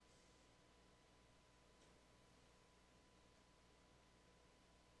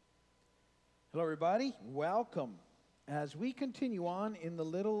Hello, everybody. Welcome. As we continue on in the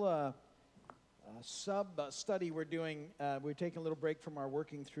little sub-study we're doing, we're taking a little break from our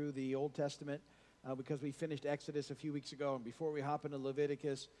working through the Old Testament because we finished Exodus a few weeks ago. And before we hop into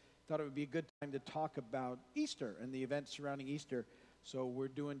Leviticus, thought it would be a good time to talk about Easter and the events surrounding Easter. So we're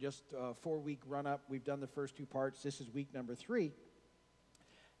doing just a 4-week run-up. We've done the first 2 parts. This is week number 3.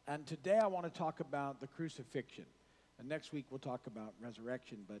 And today I want to talk about the crucifixion. And next week we'll talk about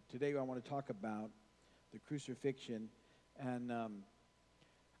resurrection, but today I want to talk about the crucifixion. And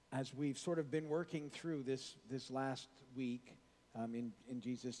as we've sort of been working through this last week in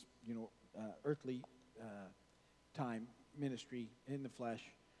Jesus' earthly time ministry in the flesh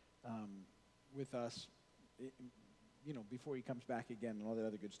with us, before he comes back again and all that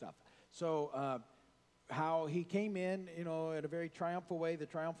other good stuff. So how he came in, in a very triumphal way, the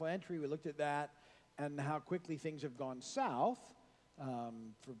triumphal entry, we looked at that. And how quickly things have gone south,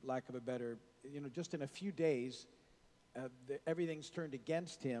 for lack of a better, just in a few days, everything's turned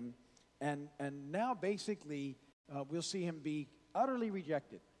against him. And now basically we'll see him be utterly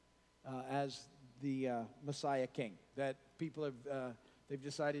rejected as the Messiah King. That people have, they've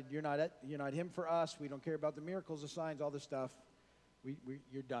decided, you're not him for us. We don't care about the miracles, the signs, all this stuff.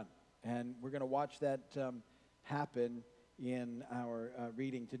 You're done. And we're going to watch that happen in our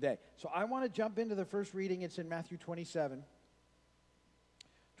reading today. So I want to jump into the first reading. It's in Matthew 27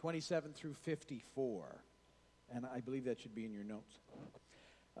 through 54. And I believe that should be in your notes.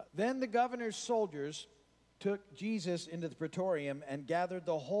 Then the governor's soldiers took Jesus into the praetorium and gathered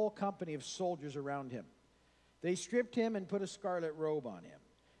the whole company of soldiers around him. They stripped him and put a scarlet robe on him,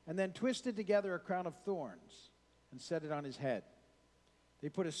 and then twisted together a crown of thorns and set it on his head. They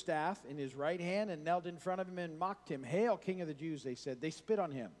put a staff in his right hand and knelt in front of him and mocked him. "Hail, King of the Jews," they said. They spit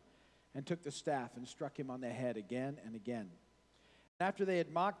on him and took the staff and struck him on the head again and again. And after they had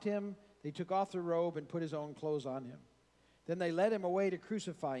mocked him, they took off the robe and put his own clothes on him. Then they led him away to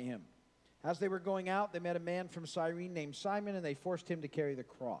crucify him. As they were going out, they met a man from Cyrene named Simon, and they forced him to carry the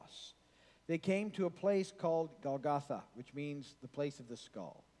cross. They came to a place called Golgotha, which means the place of the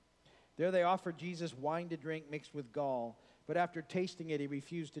skull. There they offered Jesus wine to drink mixed with gall, but after tasting it, he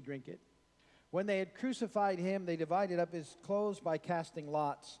refused to drink it. When they had crucified him, they divided up his clothes by casting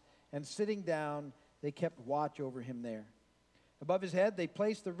lots, and sitting down, they kept watch over him there. Above his head, they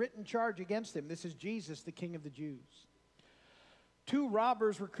placed the written charge against him. "This is Jesus, the King of the Jews." 2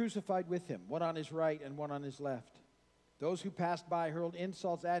 robbers were crucified with him, one on his right and one on his left. Those who passed by hurled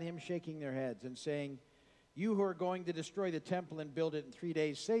insults at him, shaking their heads and saying, "You who are going to destroy the temple and build it in 3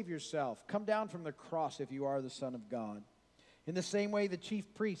 days, save yourself. Come down from the cross if you are the Son of God." In the same way, the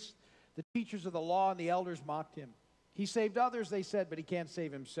chief priests, the teachers of the law, and the elders mocked him. "He saved others," they said, "but he can't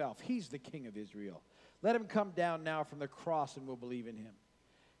save himself. He's the King of Israel. Let him come down now from the cross and we'll believe in him.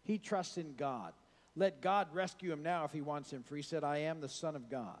 He trusts in God. Let God rescue him now if he wants him, for he said, 'I am the Son of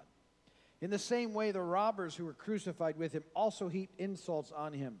God.'" In the same way, the robbers who were crucified with him also heaped insults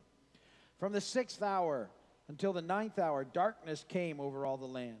on him. From the 6th hour until the 9th hour, darkness came over all the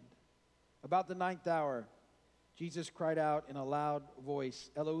land. About the 9th hour, Jesus cried out in a loud voice,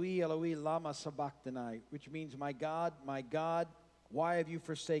 "Eloi, Eloi, lama sabachthani," which means, my God, why have you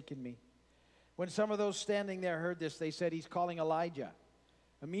forsaken me?" When some of those standing there heard this, they said, "He's calling Elijah."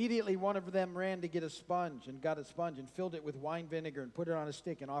 Immediately one of them ran to get a sponge and got a sponge and filled it with wine vinegar and put it on a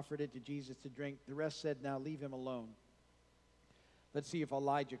stick and offered it to Jesus to drink. The rest said, "Now leave him alone. Let's see if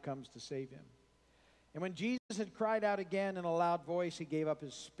Elijah comes to save him." And when Jesus had cried out again in a loud voice, he gave up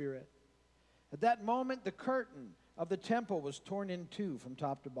his spirit. At that moment, the curtain of the temple was torn in two from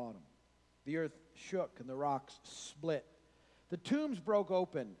top to bottom. The earth shook and the rocks split. The tombs broke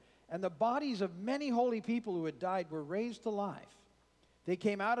open, and the bodies of many holy people who had died were raised to life. They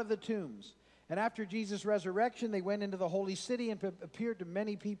came out of the tombs, and after Jesus' resurrection, they went into the holy city and appeared to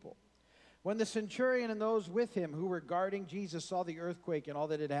many people. When the centurion and those with him who were guarding Jesus saw the earthquake and all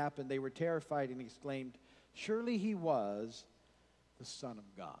that had happened, they were terrified and exclaimed, "Surely he was the Son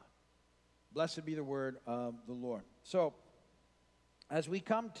of God." Blessed be the word of the Lord. So, as we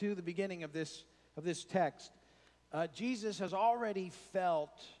come to the beginning of this text, Jesus has already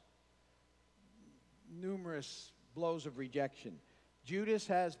felt numerous blows of rejection. Judas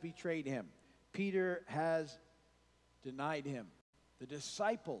has betrayed him. Peter has denied him. The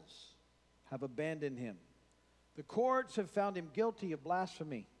disciples have abandoned him. The courts have found him guilty of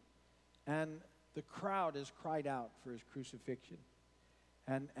blasphemy. And the crowd has cried out for his crucifixion.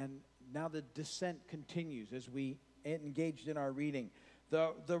 And now the descent continues as we engaged in our reading.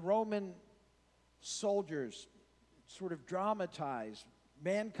 The Roman soldiers sort of dramatize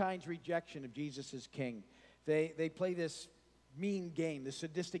mankind's rejection of Jesus as king. They play this mean game, this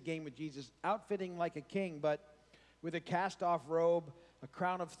sadistic game with Jesus, outfitting like a king, but with a cast-off robe, a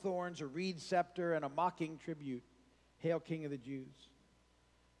crown of thorns, a reed scepter, and a mocking tribute. Hail, King of the Jews.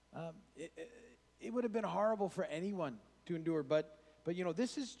 It would have been horrible for anyone to endure, but you know,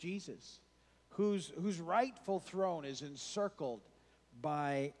 this is Jesus, whose rightful throne is encircled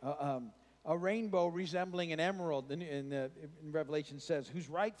by a rainbow resembling an emerald, in Revelation says, whose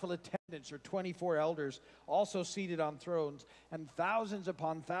rightful attendants are 24 elders, also seated on thrones, and thousands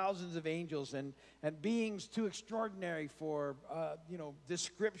upon thousands of angels, and beings too extraordinary for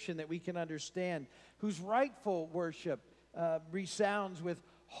description that we can understand, whose rightful worship resounds with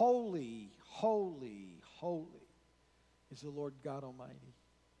holy, holy, holy is the Lord God Almighty.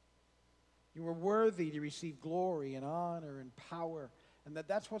 You are worthy to receive glory and honor and power. And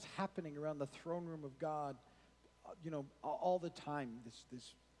that's what's happening around the throne room of God, all the time.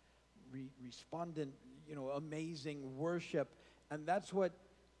 This respondent, amazing worship, and that's what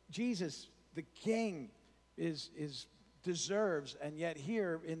Jesus, the King, deserves. And yet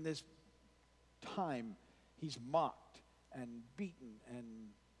here in this time, he's mocked and beaten and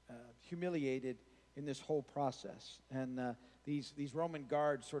humiliated in this whole process. And these Roman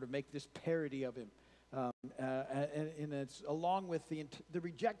guards sort of make this parody of him. And it's along with the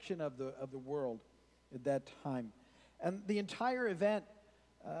rejection of the world at that time. And the entire event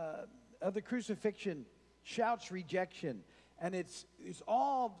of the crucifixion shouts rejection. And it's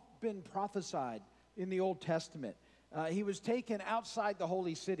all been prophesied in the Old Testament. He was taken outside the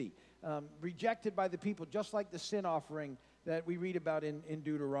holy city, rejected by the people, just like the sin offering that we read about in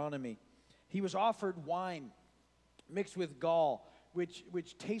Deuteronomy. He was offered wine mixed with gall, which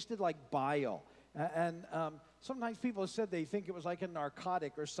tasted like bile. And sometimes people have said they think it was like a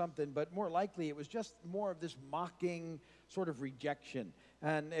narcotic or something, but more likely it was just more of this mocking sort of rejection.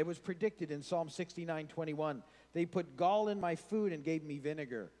 And it was predicted in Psalm 69:21. They put gall in my food and gave me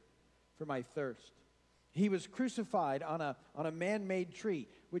vinegar for my thirst. He was crucified on a man-made tree,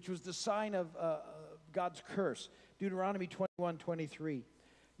 which was the sign of God's curse. Deuteronomy 21:23.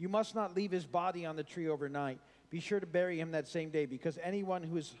 You must not leave his body on the tree overnight. Be sure to bury him that same day, because anyone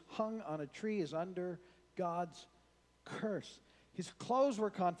who is hung on a tree is under God's curse. His clothes were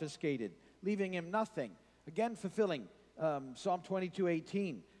confiscated, leaving him nothing. Again, fulfilling Psalm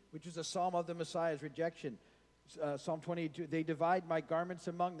 22:18, which is a psalm of the Messiah's rejection. Psalm 22, they divide my garments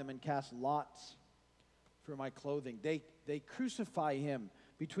among them and cast lots for my clothing. They crucify him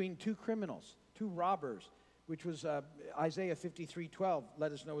between two criminals, two robbers, which was Isaiah 53:12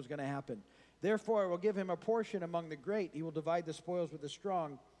 let us know was going to happen. Therefore, I will give him a portion among the great. He will divide the spoils with the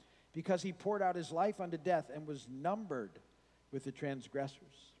strong, because he poured out his life unto death and was numbered with the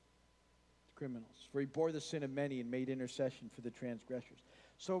transgressors, the criminals. For he bore the sin of many and made intercession for the transgressors.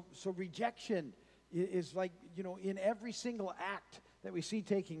 So rejection is like, in every single act that we see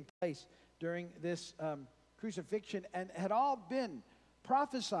taking place during this crucifixion, and had all been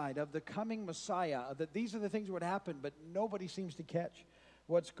prophesied of the coming Messiah, that these are the things that would happen, but nobody seems to catch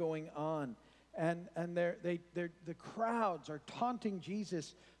what's going on. And the crowds are taunting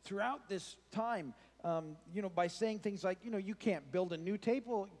Jesus throughout this time, by saying things like, you can't build a new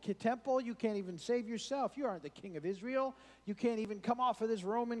temple, you can't even save yourself, you aren't the King of Israel, you can't even come off of this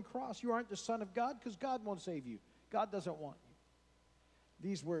Roman cross, you aren't the Son of God, because God won't save you, God doesn't want you.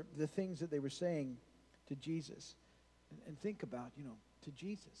 These were the things that they were saying to Jesus. And think about, to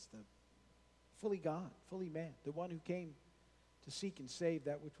Jesus, the fully God, fully man, the one who came to seek and save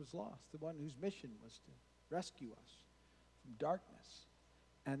that which was lost, the one whose mission was to rescue us from darkness.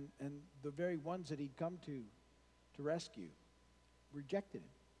 And the very ones that he'd come to rescue rejected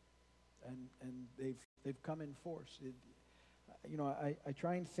him. And they've come in force. I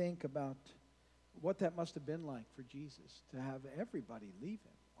try and think about what that must have been like for Jesus to have everybody leave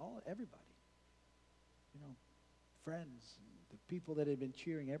him, everybody. Friends, the people that had been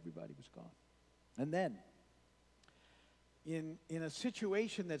cheering, everybody was gone. And then, in a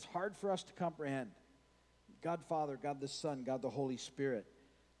situation that's hard for us to comprehend, God Father, God the Son, God the Holy Spirit,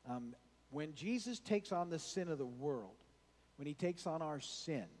 when Jesus takes on the sin of the world, when he takes on our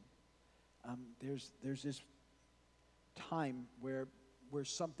sin, there's this time where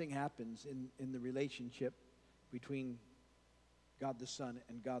something happens in the relationship between God the Son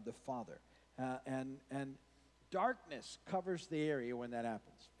and God the Father. And darkness covers the area when that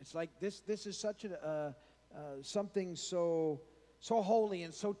happens. It's like this is such something so holy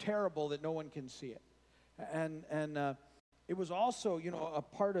and so terrible that no one can see it. And it was also, a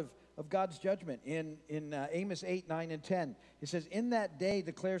part of God's judgment. In Amos 8, 9, and 10, it says, in that day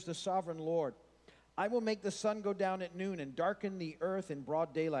declares the sovereign Lord, I will make the sun go down at noon and darken the earth in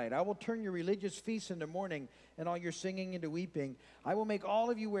broad daylight. I will turn your religious feasts into mourning and all your singing into weeping. I will make all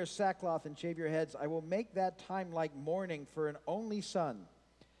of you wear sackcloth and shave your heads. I will make that time like mourning for an only son,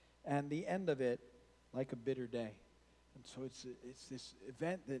 and the end of it like a bitter day. And so it's this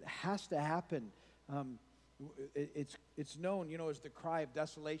event that has to happen. It's known, as the cry of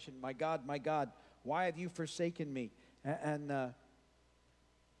desolation. My God, why have you forsaken me? And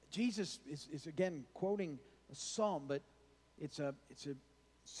Jesus is again quoting a psalm, but it's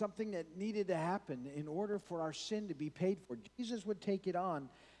something that needed to happen in order for our sin to be paid for. Jesus would take it on,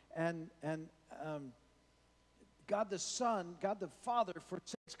 and God the Son, God the Father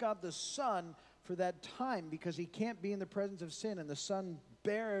forsakes God the Son for that time because he can't be in the presence of sin, and the Son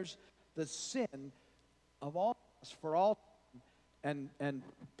bears the sin of all of us for all time and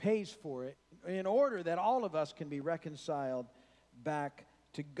pays for it in order that all of us can be reconciled back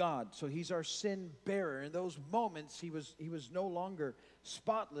to God. So he's our sin bearer. In those moments, he was no longer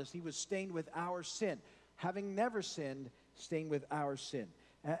spotless. He was stained with our sin. Having never sinned, stained with our sin.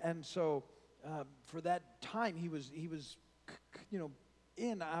 And so for that time, he was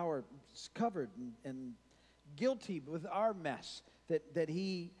in our, covered and guilty with our mess that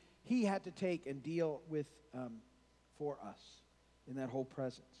he had to take and deal with for us in that whole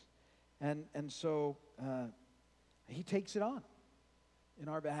presence. And so he takes it on in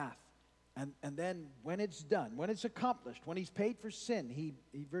our behalf. And then when it's done, when it's accomplished, when he's paid for sin, he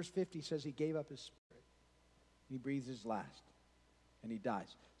verse 50 says he gave up his spirit. He breathes his last, and he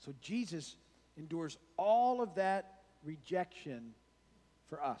dies. So Jesus endures all of that rejection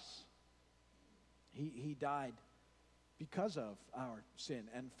for us. He died because of our sin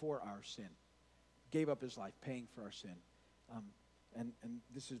and for our sin. Gave up his life, paying for our sin. And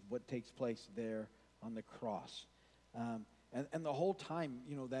this is what takes place there on the cross. And the whole time,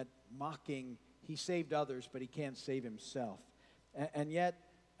 that mocking, he saved others, but he can't save himself. And yet,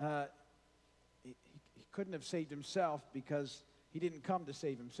 he couldn't have saved himself because he didn't come to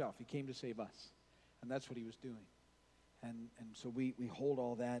save himself. He came to save us. And that's what he was doing. And so we hold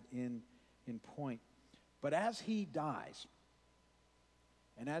all that in point. But as he dies,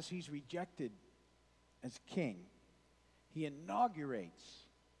 and as he's rejected as king, he inaugurates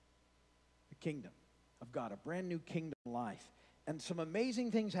the kingdom of God, a brand new kingdom life. And some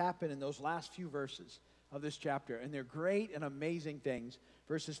amazing things happen in those last few verses of this chapter. And they're great and amazing things,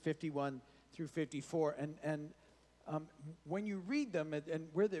 verses 51 through 54. And when you read them and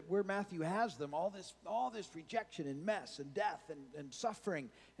where Matthew has them, all this rejection and mess and death and suffering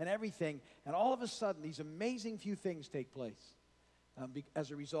and everything, and all of a sudden these amazing few things take place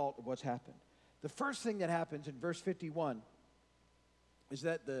as a result of what's happened. The first thing that happens in verse 51 is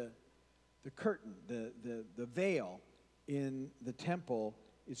that the curtain, the veil in the temple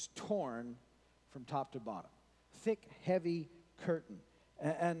is torn from top to bottom. Thick, heavy curtain.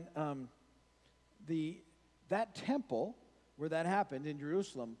 And that temple where that happened in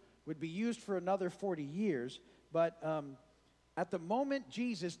Jerusalem would be used for another 40 years, but at the moment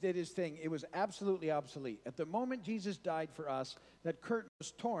Jesus did his thing, it was absolutely obsolete. At the moment Jesus died for us, that curtain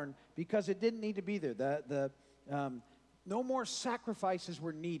was torn because it didn't need to be there. No more sacrifices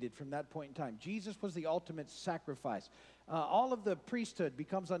were needed from that point in time. Jesus was the ultimate sacrifice. All of the priesthood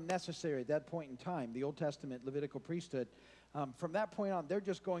becomes unnecessary at that point in time, the Old Testament Levitical priesthood. From that point on, they're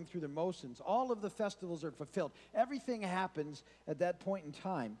just going through the motions. All of the festivals are fulfilled. Everything happens at that point in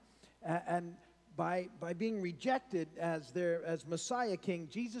time. And by being rejected as Messiah King,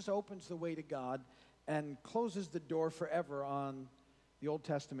 Jesus opens the way to God and closes the door forever on the Old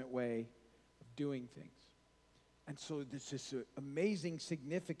Testament way of doing things. And so this is amazing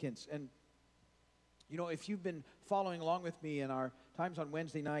significance. And, if you've been following along with me in our times on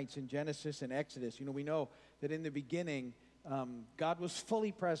Wednesday nights in Genesis and Exodus, we know that in the beginning, God was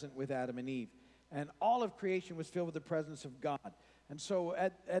fully present with Adam and Eve. And all of creation was filled with the presence of God. And so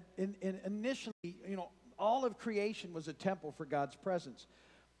initially, all of creation was a temple for God's presence.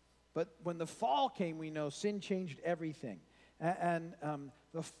 But when the fall came, we know sin changed everything. And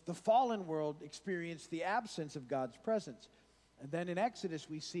the fallen world experienced the absence of God's presence. And then in Exodus,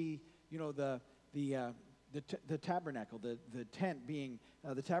 we see, the tabernacle, the tent being,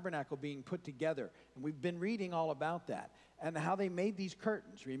 the tabernacle being put together. And we've been reading all about that and how they made these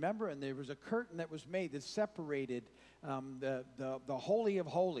curtains, remember? And there was a curtain that was made that separated the Holy of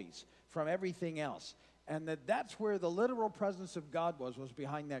Holies from everything else. And that's where the literal presence of God was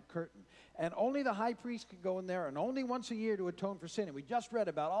behind that curtain. And only the high priest could go in there, and only once a year to atone for sin. And we just read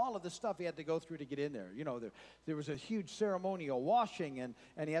about all of the stuff he had to go through to get in there. There was a huge ceremonial washing, and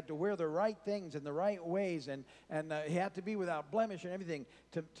he had to wear the right things in the right ways, and he had to be without blemish and everything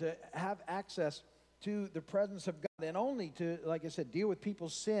to have access to the presence of God and only to, like I said, deal with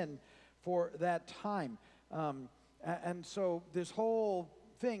people's sin for that time. And so this whole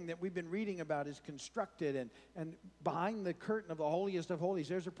thing that we've been reading about is constructed, and behind the curtain of the holiest of holies,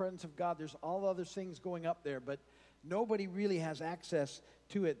 there's the presence of God. There's all other things going up there, but nobody really has access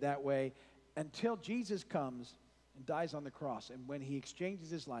to it that way until Jesus comes and dies on the cross. And when he exchanges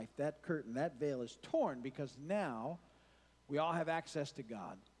his life, that curtain, that veil is torn, because now we all have access to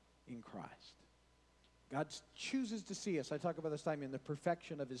God in Christ. God chooses to see us. I talk about this time in the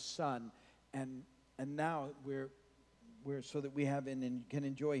perfection of his Son, and now we're so that we have and can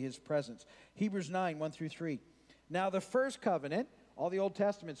enjoy his presence. Hebrews 9, 1 through 3. Now the first covenant, all the Old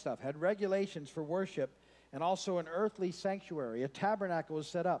Testament stuff, had regulations for worship and also an earthly sanctuary. A tabernacle was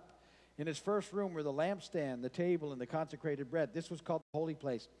set up. In its first room were the lampstand, the table, and the consecrated bread. This was called the holy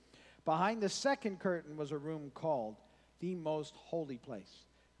place. Behind the second curtain was a room called the most holy place.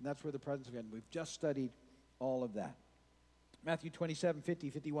 And that's where the presence of God. We've just studied all of that. Matthew 27,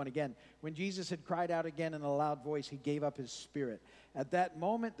 50, 51 again. When Jesus had cried out again in a loud voice, he gave up his spirit. At that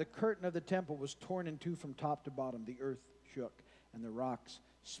moment, the curtain of the temple was torn in two from top to bottom. The earth shook and the rocks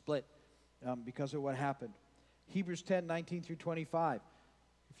split because of what happened. Hebrews 10, 19 through 25.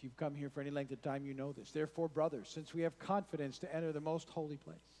 If you've come here for any length of time, you know this. Therefore, brothers, since we have confidence to enter the most holy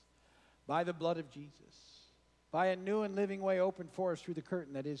place by the blood of Jesus, by a new and living way opened for us through the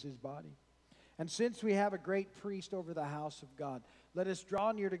curtain that is his body. And since we have a great priest over the house of God, let us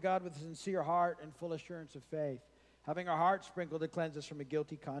draw near to God with a sincere heart and full assurance of faith, having our hearts sprinkled to cleanse us from a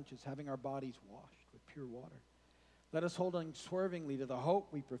guilty conscience, having our bodies washed with pure water. Let us hold unswervingly to the hope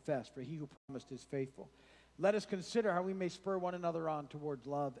we profess, for he who promised is faithful. Let us consider how we may spur one another on towards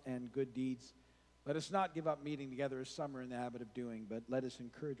love and good deeds. Let us not give up meeting together as some are in the habit of doing, but let us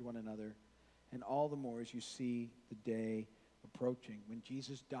encourage one another, and all the more as you see the day approaching. When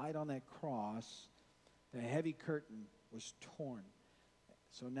Jesus died on that cross, the heavy curtain was torn.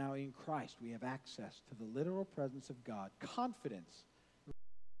 So now in Christ we have access to the literal presence of God, confidence to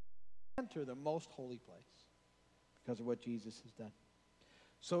enter the most holy place because of what Jesus has done.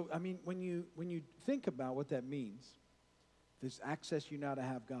 So, I mean, when you think about what that means, this access you now to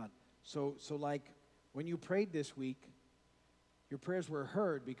have God. So like when you prayed this week, your prayers were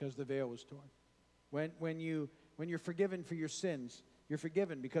heard because the veil was torn. When you're forgiven for your sins, you're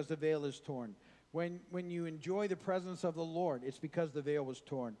forgiven because the veil is torn. When you enjoy the presence of the Lord, it's because the veil was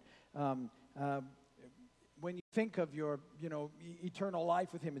torn. When you think of your, eternal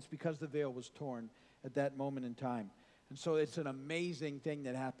life with him, it's because the veil was torn at that moment in time. And so it's an amazing thing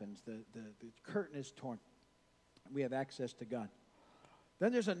that happens. The curtain is torn. We have access to God.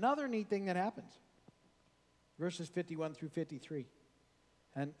 Then there's another neat thing that happens. Verses 51 through 53.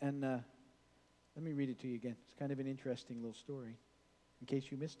 And let me read it to you again. It's kind of an interesting little story, in case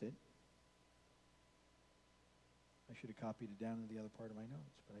you missed it. I should have copied it down in the other part of my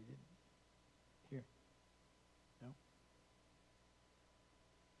notes, but I didn't. Here. No?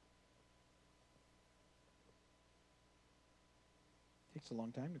 Takes a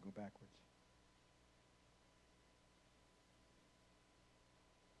long time to go backwards.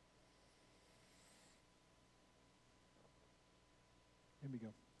 Here we go.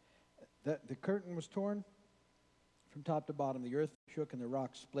 The curtain was torn from top to bottom. The earth shook and the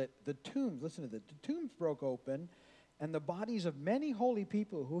rocks split. The tombs, listen to this, the tombs broke open, and the bodies of many holy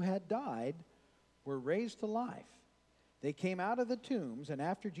people who had died were raised to life. They came out of the tombs, and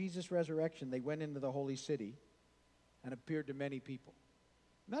after Jesus' resurrection, they went into the holy city and appeared to many people.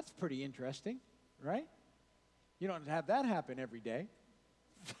 And that's pretty interesting, right? You don't have that happen every day.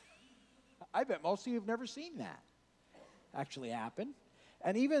 I bet most of you have never seen that actually happen.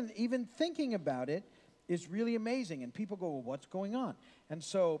 And even thinking about it is really amazing. And people go, well, what's going on? And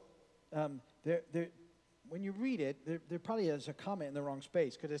so when you read it, there probably is a comment in the wrong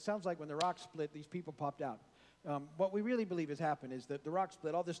space, because it sounds like when the rock split, these people popped out. What we really believe has happened is that the rock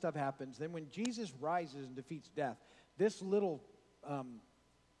split, all this stuff happens. Then when Jesus rises and defeats death, this little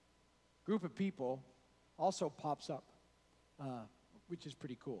group of people also pops up, which is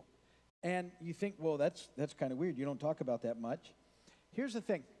pretty cool. And you think, well, that's kind of weird. You don't talk about that much. Here's the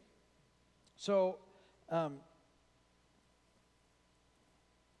thing. So, and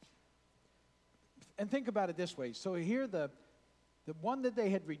think about it this way. So here the one that they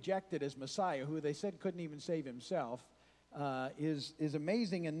had rejected as Messiah, who they said couldn't even save himself, is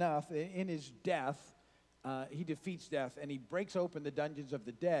amazing enough. In his death, he defeats death, and he breaks open the dungeons of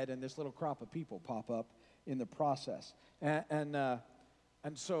the dead, and this little crop of people pop up in the process. And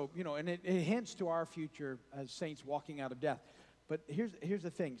so, and it hints to our future as saints walking out of death. But here's the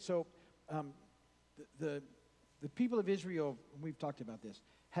thing. So the people of Israel, we've talked about this,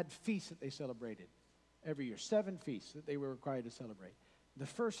 had feasts that they celebrated. every year. 7 feasts that they were required to celebrate. The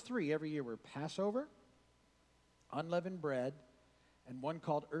first 3 every year were Passover, unleavened bread, and one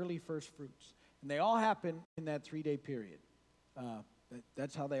called early first fruits. And they all happen in that 3-day period.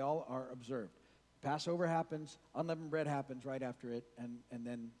 That's how they all are observed. Passover happens, unleavened bread happens right after it, and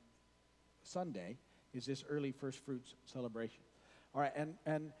then Sunday is this early first fruits celebration. All right,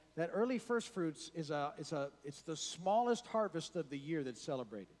 and that early first fruits it's the smallest harvest of the year that's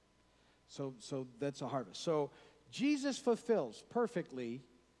celebrated. So that's a harvest. So Jesus fulfills perfectly,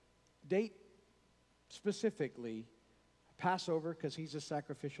 date specifically, Passover, because he's a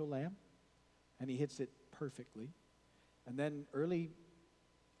sacrificial lamb, and he hits it perfectly. And then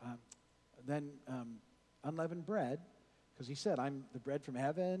unleavened bread, because he said, I'm the bread from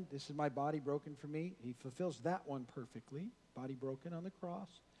heaven, this is my body broken for me. He fulfills that one perfectly, body broken on the cross.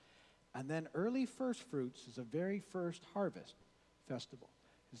 And then early first fruits is a very first harvest festival.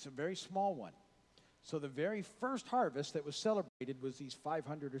 It's a very small one. So the very first harvest that was celebrated was these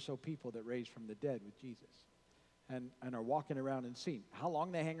 500 or so people that raised from the dead with Jesus and are walking around and seeing. How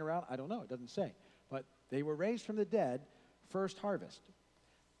long they hang around, I don't know. It doesn't say. But they were raised from the dead, first harvest.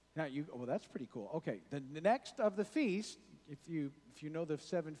 Now, well, that's pretty cool. Okay, the next of the feast, if you know the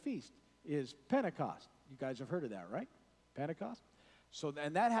 7 feasts, is Pentecost. You guys have heard of that, right? Pentecost. So,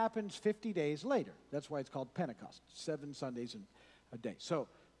 and that happens 50 days later. That's why it's called Pentecost. 7 Sundays in a day. So,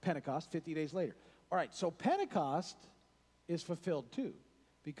 Pentecost, 50 days later. All right, so Pentecost is fulfilled too,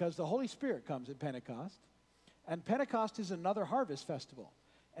 because the Holy Spirit comes at Pentecost, and Pentecost is another harvest festival.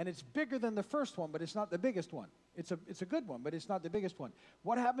 And it's bigger than the first one, but it's not the biggest one. It's a good one, but it's not the biggest one.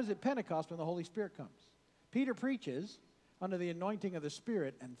 What happens at Pentecost when the Holy Spirit comes? Peter preaches under the anointing of the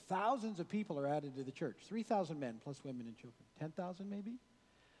Spirit, and thousands of people are added to the church. 3,000 men plus women and children. 10,000 maybe?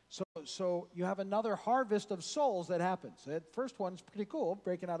 So you have another harvest of souls that happens. That first one's pretty cool,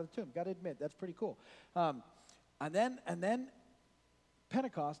 breaking out of the tomb. Got to admit, that's pretty cool. And then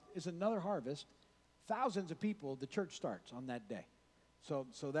Pentecost is another harvest. Thousands of people, the church starts on that day. So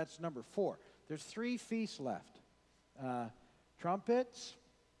that's number 4. There's 3 feasts left. Trumpets,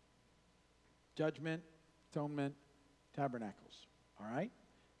 Judgment, Atonement, Tabernacles. All right?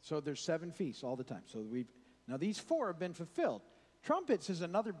 So there's 7 feasts all the time. Now these 4 have been fulfilled. Trumpets is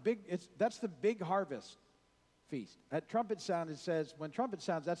another that's the big harvest feast. At trumpet sound, it says, when trumpet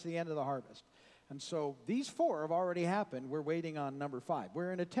sounds, that's the end of the harvest. And so these 4 have already happened. We're waiting on number 5.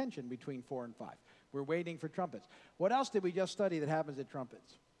 We're in a tension between 4 and 5. We're waiting for trumpets. What else did we just study that happens at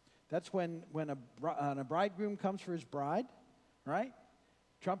trumpets? That's when a bridegroom comes for his bride, right?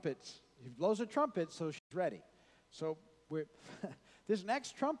 Trumpets. He blows a trumpet, so she's ready. So this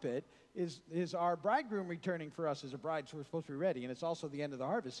next trumpet is our bridegroom returning for us as a bride, so we're supposed to be ready. And it's also the end of the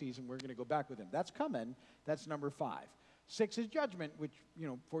harvest season. We're going to go back with him. That's coming. That's number 5. 6 is judgment, which,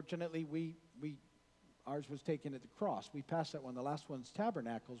 fortunately ours was taken at the cross. We passed that one. The last one's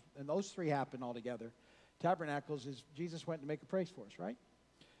tabernacles, and those 3 happen all together. Tabernacles is Jesus went to make a place for us, right?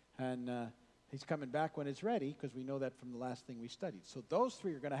 And he's coming back when it's ready, because we know that from the last thing we studied. So those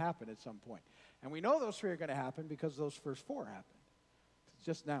 3 are going to happen at some point. And we know those 3 are going to happen because those first 4 happened. It's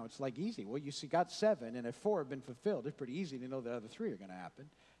just now, it's like easy. Well, you see, got 7, and if 4 have been fulfilled, it's pretty easy to know the other 3 are going to happen.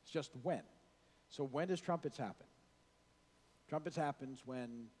 It's just when. So when does trumpets happen? Trumpets happens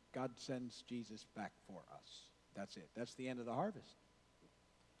when God sends Jesus back for us. That's it. That's the end of the harvest.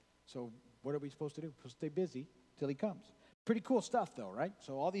 So what are we supposed to do? We're supposed to stay busy till he comes. Pretty cool stuff, though, right?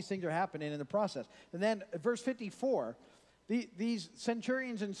 So all these things are happening in the process. And then verse 54, these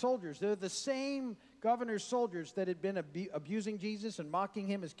centurions and soldiers, they're the same governor's soldiers that had been abusing Jesus and mocking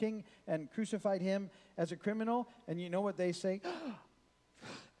him as king and crucified him as a criminal. And you know what they say?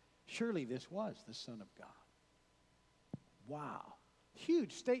 Surely this was the Son of God. Wow.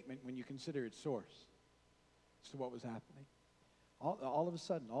 Huge statement when you consider its source as to what was happening. All of a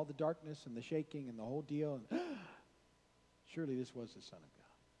sudden, all the darkness and the shaking and the whole deal. And surely this was the Son of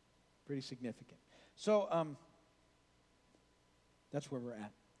God. Pretty significant. So that's where we're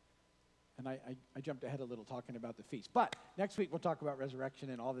at. And I jumped ahead a little talking about the feast. But next week we'll talk about resurrection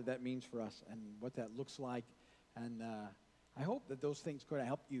and all that means for us and what that looks like. And I hope that those things are going to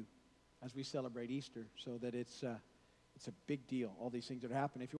help you as we celebrate Easter, so that it's a big deal, all these things that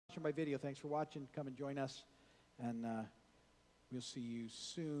happen. If you're watching my video, thanks for watching. Come and join us. And we'll see you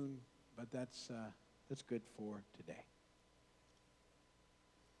soon. But that's good for today.